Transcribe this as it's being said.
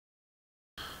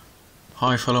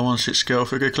Hi fellow 1/6 scale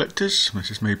figure collectors, this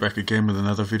is me back again with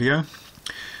another video.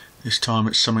 This time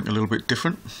it's something a little bit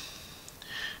different.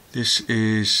 This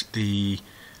is the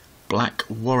Black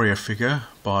Warrior figure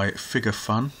by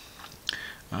Figurefun.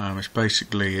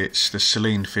 It's the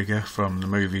Selene figure from the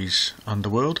movies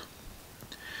Underworld.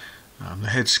 The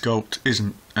head sculpt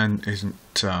isn't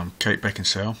Kate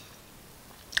Beckinsale,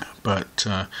 but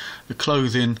the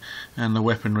clothing and the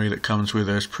weaponry that comes with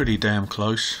her is pretty damn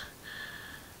close.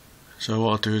 So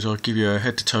what I'll do is I'll give you a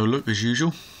head to toe look as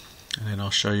usual, and then I'll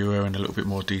show you her in a little bit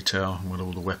more detail and what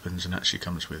all the weapons and that she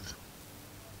comes with.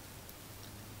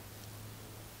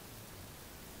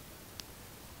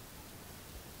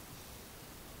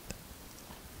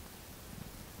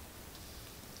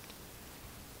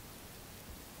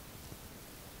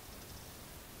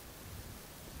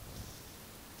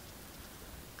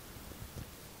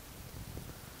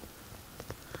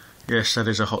 Yes, that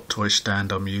is a Hot Toys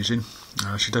stand I'm using.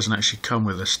 She doesn't actually come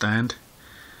with a stand,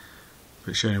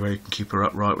 but it's the only way you can keep her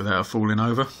upright without her falling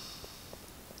over.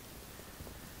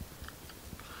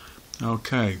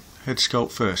 Okay, head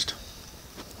sculpt first.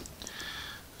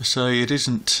 I say it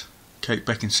isn't Kate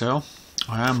Beckinsale.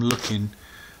 I am looking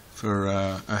for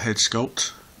a head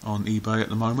sculpt on eBay at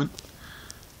the moment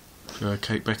for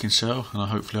Kate Beckinsale, and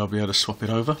hopefully I'll be able to swap it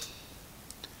over.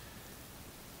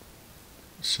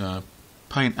 So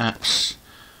paint apps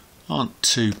aren't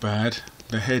too bad.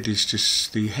 The hair is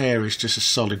just a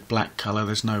solid black colour.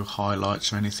 There's no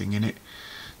highlights or anything in it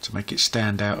to make it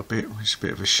stand out a bit, which is a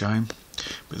bit of a shame.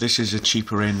 But this is a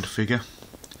cheaper end figure.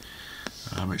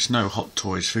 It's no Hot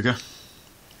Toys figure.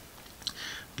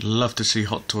 Love to see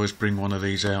Hot Toys bring one of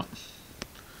these out.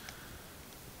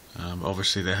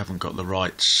 Obviously they haven't got the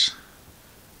rights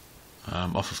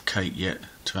off of Kate yet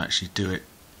to actually do it.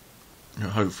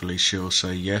 Hopefully she'll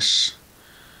say yes.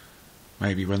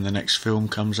 Maybe when the next film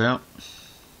comes out.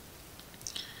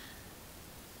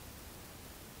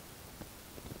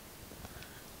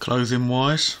 Clothing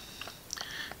wise,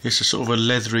 it's a sort of a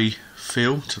leathery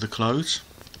feel to the clothes.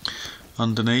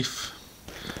 Underneath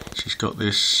she's got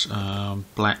this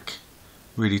black,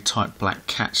 really tight black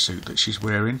catsuit that she's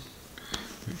wearing,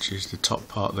 which is the top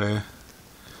part there,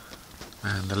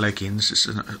 and the leggings. It's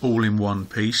an all-in-one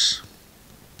piece.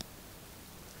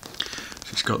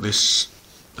 She's got this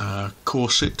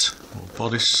corset or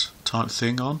bodice type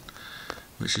thing on,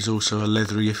 which is also a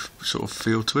leathery sort of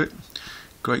feel to it.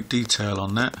 Great detail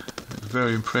on that.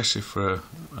 Very impressive for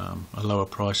a lower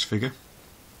price figure.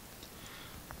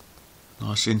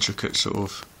 Nice intricate sort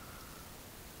of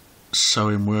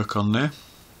sewing work on there,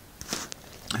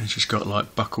 and she's got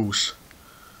like buckles.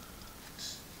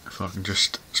 If I can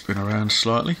just spin around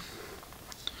slightly.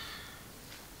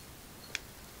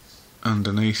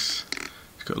 Underneath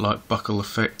it's got like buckle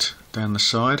effect down the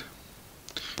side.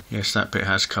 Yes, that bit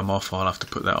has come off. I'll have to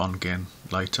put that on again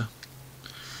later.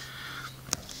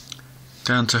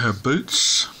 Down to her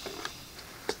boots.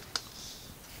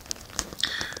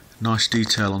 Nice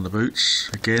detail on the boots.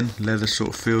 Again, leather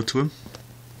sort of feel to them.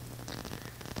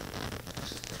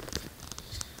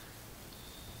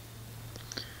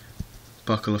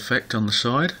 Buckle effect on the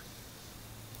side.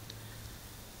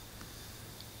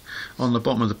 On the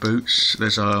bottom of the boots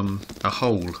there's a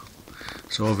hole,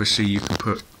 so obviously you can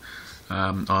put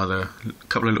either a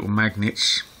couple of little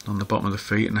magnets on the bottom of the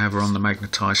feet and have her on the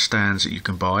magnetised stands that you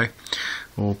can buy,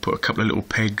 or put a couple of little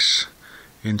pegs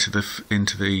into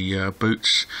the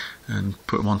boots and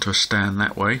put them onto a stand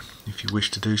that way if you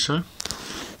wish to do so.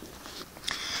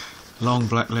 Long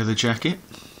black leather jacket.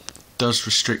 Does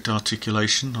restrict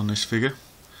articulation on this figure,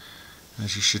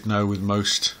 as you should know with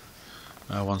most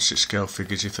 1/6 scale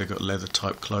figures. If they've got leather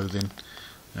type clothing,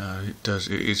 it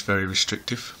is very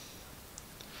restrictive.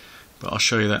 But I'll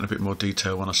show you that in a bit more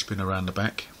detail when I spin around the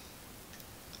back.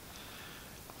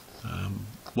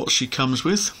 What she comes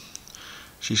with: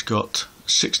 she's got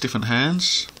 6 different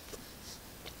hands.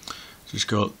 She's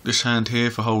got this hand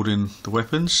here for holding the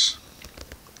weapons,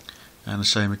 and the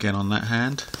same again on that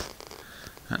hand,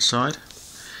 that side.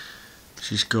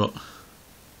 She's got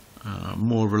a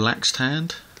more relaxed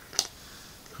hand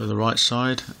for the right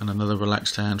side, and another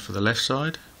relaxed hand for the left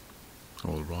side,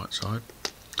 or the right side.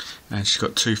 And she's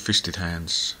got 2 fisted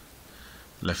hands,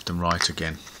 left and right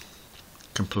again,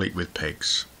 complete with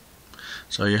pegs.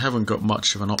 So you haven't got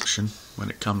much of an option when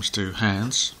it comes to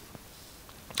hands.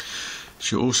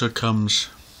 She also comes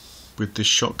with this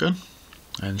shotgun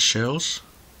and shells.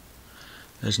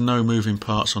 There's no moving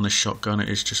parts on this shotgun, it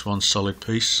is just one solid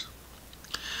piece.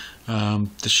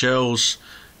 The shells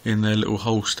in their little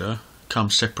holster come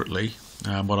separately.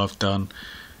 What I've done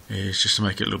is, just to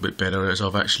make it a little bit better, is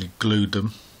I've actually glued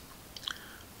them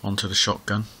onto the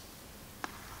shotgun.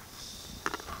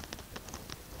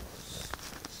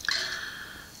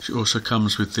 She also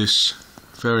comes with this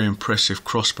very impressive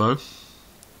crossbow,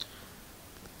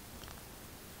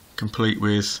 complete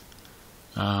with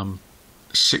 7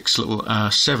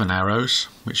 arrows,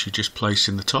 which you just place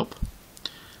in the top.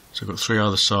 So I've got 3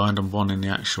 either side and 1 in the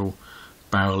actual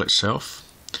barrel itself.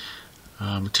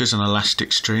 It is an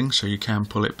elastic string, so you can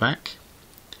pull it back.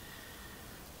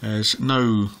 There's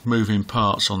no moving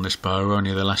parts on this bow,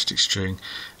 only the elastic string,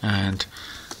 and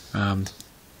it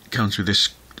comes with this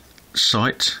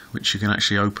sight which you can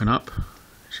actually open up,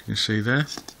 as you can see there.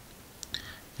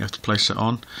 You have to place it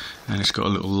on, and it's got a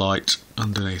little light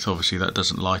underneath. Obviously that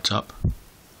doesn't light up,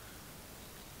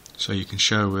 so you can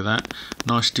show with that.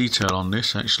 Nice detail on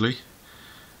this, actually,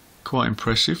 quite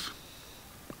impressive.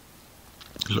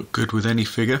 Look good with any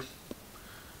figure,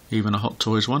 even a Hot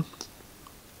Toys one.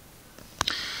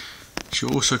 She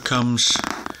also comes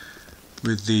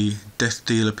with the Death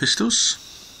Dealer pistols.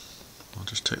 I'll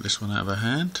just take this one out of her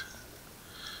hand.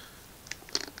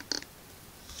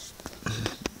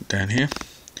 Down here,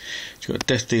 she's got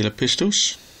Death Dealer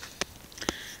pistols.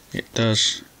 It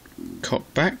does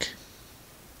cock back,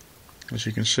 as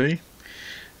you can see,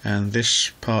 and this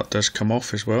part does come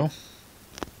off as well.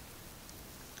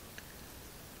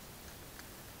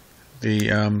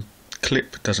 The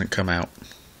clip doesn't come out.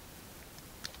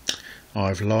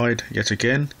 I've lied yet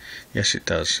again. Yes, it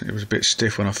does. It was a bit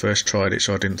stiff when I first tried it,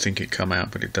 so I didn't think it'd come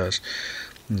out, but it does.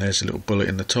 And there's a little bullet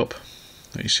in the top.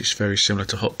 It's very similar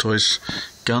to Hot Toys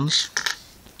guns.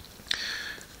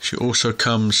 She also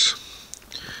comes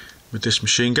with this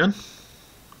machine gun.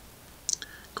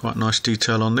 Quite nice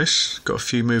detail on this. Got a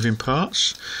few moving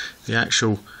parts. The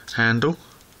actual handle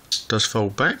does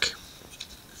fold back,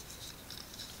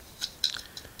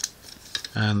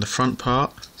 and the front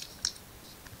part,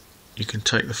 you can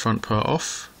take the front part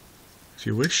off if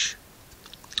you wish,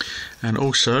 and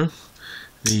also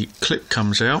the clip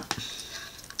comes out.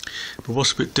 But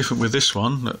what's a bit different with this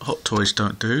one that Hot Toys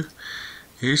don't do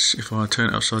is, if I turn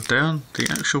it upside down, the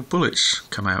actual bullets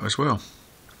come out as well.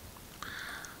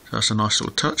 So that's a nice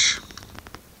little touch,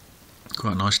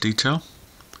 quite a nice detail.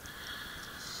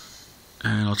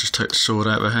 And I'll just take the sword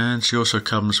out of her hand. She also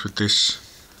comes with this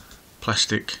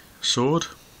plastic sword.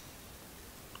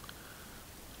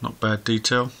 Not bad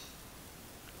detail.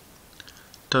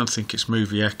 Don't think it's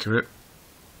movie accurate.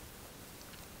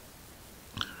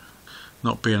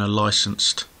 Not being a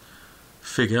licensed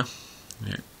figure,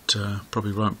 it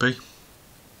probably won't be.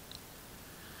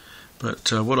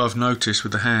 But what I've noticed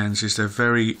with the hands is they're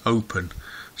very open,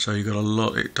 so you've got a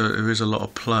lot. There is a lot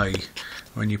of play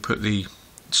when you put the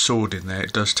sword in there.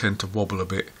 It does tend to wobble a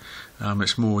bit.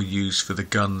 It's more used for the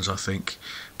guns, I think,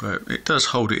 but it does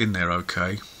hold it in there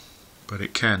okay, but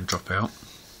it can drop out.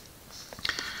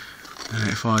 And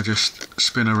if I just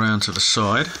spin around to the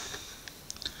side,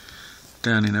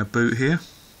 down in her boot here,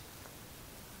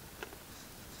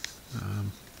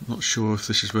 not sure if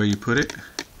this is where you put it,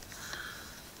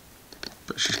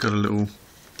 but she's got a little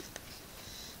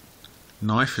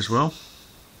knife as well.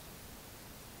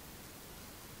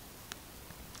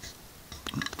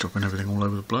 Dropping everything all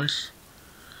over the place.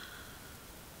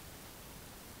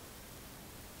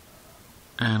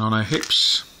 And on her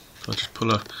hips, I'll just pull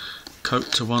her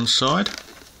coat to one side.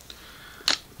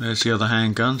 There's the other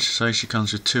handgun. Say she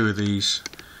comes with 2 of these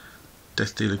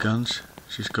Death Dealer guns.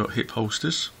 She's got hip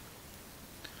holsters,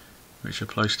 which are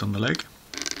placed on the leg.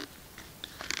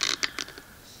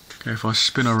 Okay, if I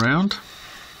spin around,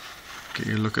 get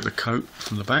you a look at the coat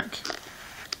from the back.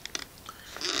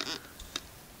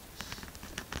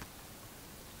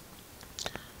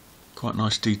 Quite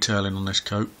nice detailing on this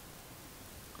coat.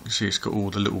 You see it's got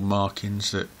all the little markings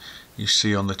that you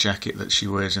see on the jacket that she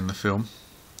wears in the film.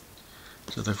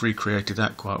 So they've recreated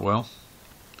that quite well.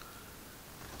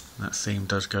 That theme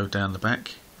does go down the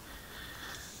back.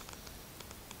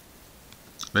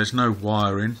 There's no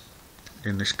wiring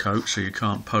in this coat, so you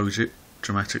can't pose it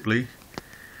dramatically.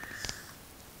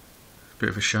 Bit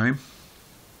of a shame.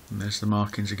 And there's the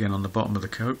markings again on the bottom of the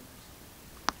coat.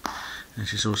 And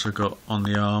she's also got on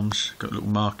the arms, got little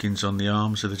markings on the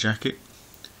arms of the jacket,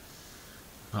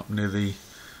 up near the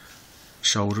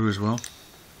shoulder as well.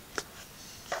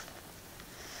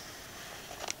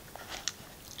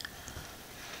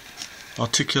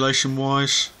 Articulation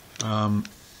wise,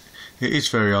 it is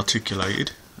very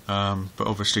articulated, but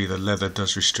obviously the leather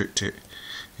does restrict it.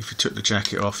 If you took the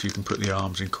jacket off, you can put the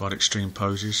arms in quite extreme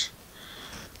poses.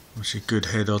 Obviously good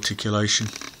head articulation.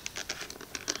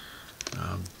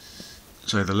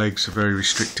 So the legs are very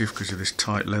restrictive because of this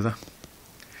tight leather.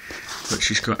 But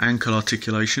she's got ankle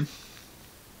articulation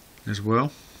as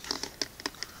well.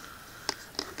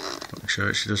 I can show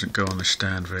it, she doesn't go on the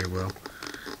stand very well.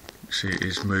 See, it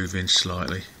is moving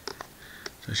slightly.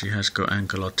 So she has got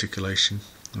ankle articulation,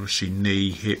 obviously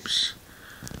knee, hips,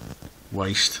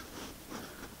 waist,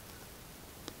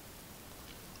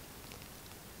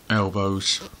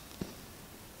 elbows,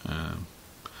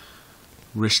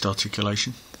 wrist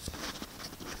articulation.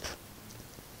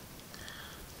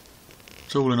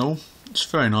 So all in all, it's a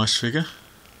very nice figure,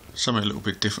 something a little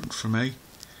bit different from me.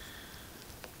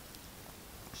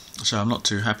 So I'm not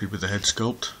too happy with the head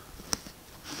sculpt,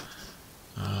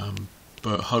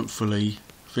 but hopefully,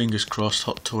 fingers crossed,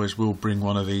 Hot Toys will bring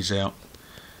one of these out,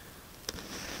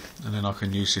 and then I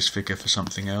can use this figure for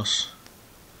something else.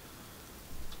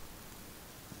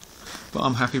 But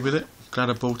I'm happy with it, glad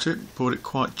I bought it. Bought it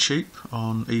quite cheap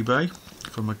on eBay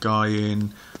from a guy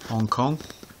in Hong Kong.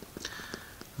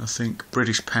 I think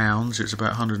British pounds, it's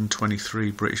about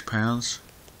 123 British pounds,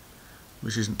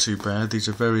 which isn't too bad. These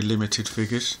are very limited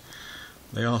figures.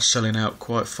 They are selling out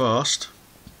quite fast,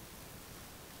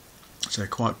 so they're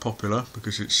quite popular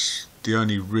because it's the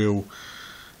only real,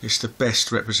 it's the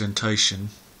best representation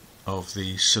of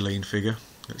the Selene figure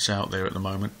that's out there at the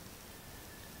moment.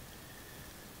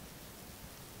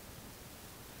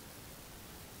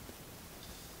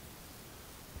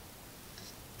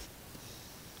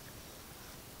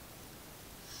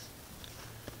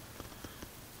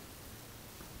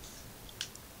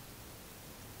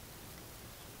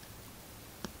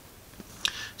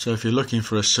 So if you're looking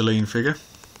for a Selene figure,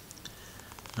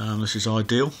 this is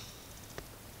ideal.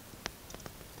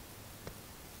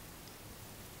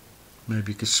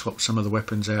 Maybe you could swap some of the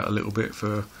weapons out a little bit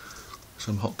for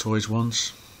some Hot Toys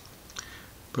ones,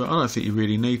 but I don't think you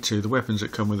really need to. The weapons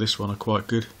that come with this one are quite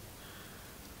good,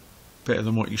 better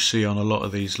than what you see on a lot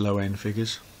of these low-end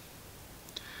figures.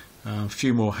 A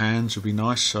few more hands would be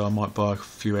nice, so I might buy a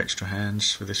few extra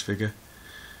hands for this figure.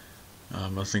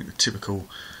 I think the typical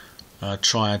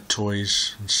Triad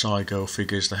Toys and Psy-Girl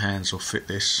figures, the hands will fit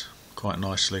this quite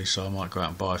nicely, so I might go out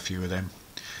and buy a few of them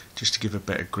just to give a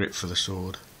better grip for the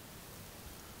sword.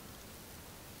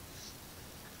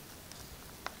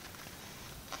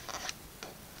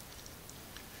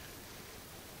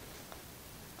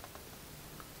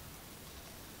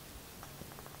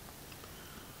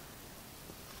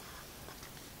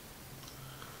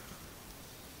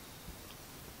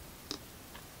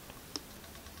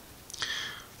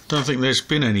 Don't think there's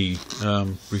been any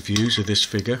reviews of this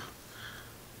figure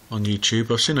on YouTube.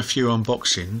 I've seen a few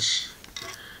unboxings,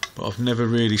 but I've never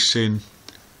really seen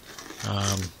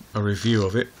a review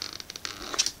of it.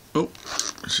 Oh,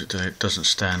 it doesn't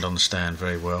stand on the stand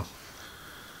very well,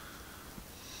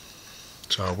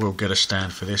 so I will get a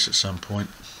stand for this at some point.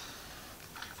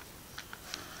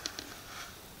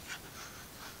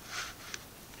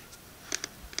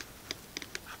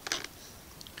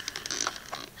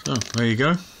 So there you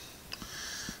go,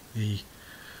 the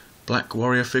Black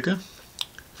Warrior figure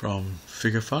from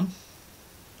Figurefun.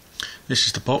 This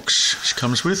is the box she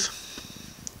comes with.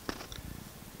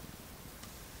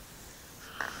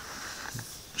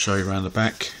 Show you around the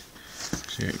back.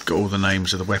 So you've got all the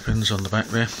names of the weapons on the back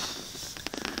there.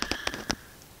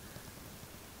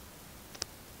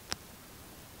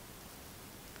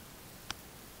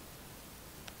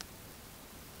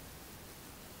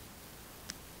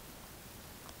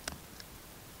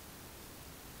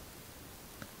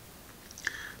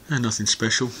 And nothing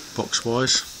special box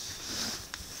wise.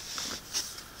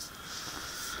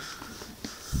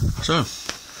 So,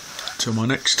 till my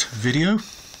next video,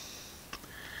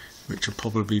 which will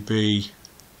probably be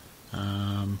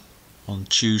on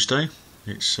Tuesday.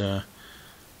 It's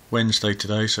Wednesday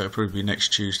today, so it'll probably be next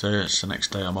Tuesday. That's the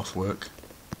next day I'm off work.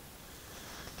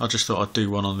 I just thought I'd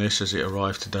do one on this as it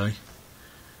arrived today.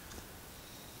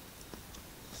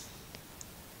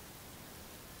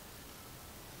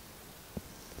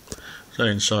 So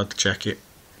inside the jacket,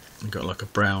 you've got like a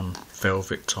brown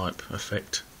velvet type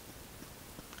effect.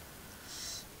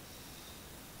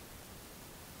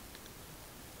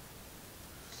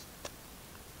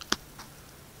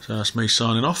 So that's me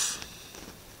signing off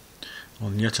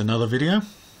on yet another video.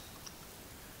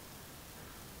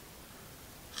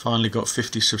 Finally got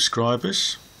 50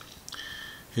 subscribers.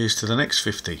 Here's to the next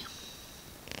 50.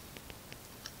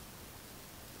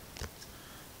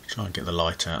 Try and get the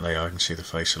light out there. I can see the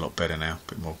face a lot better now, a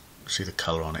bit more, see the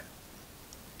colour on it.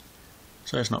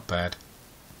 So it's not bad.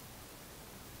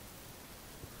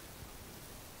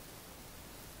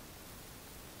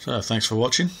 So thanks for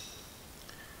watching.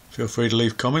 Feel free to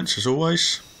leave comments as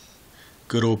always,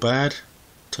 good or bad,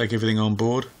 take everything on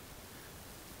board,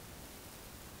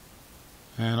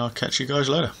 and I'll catch you guys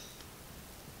later.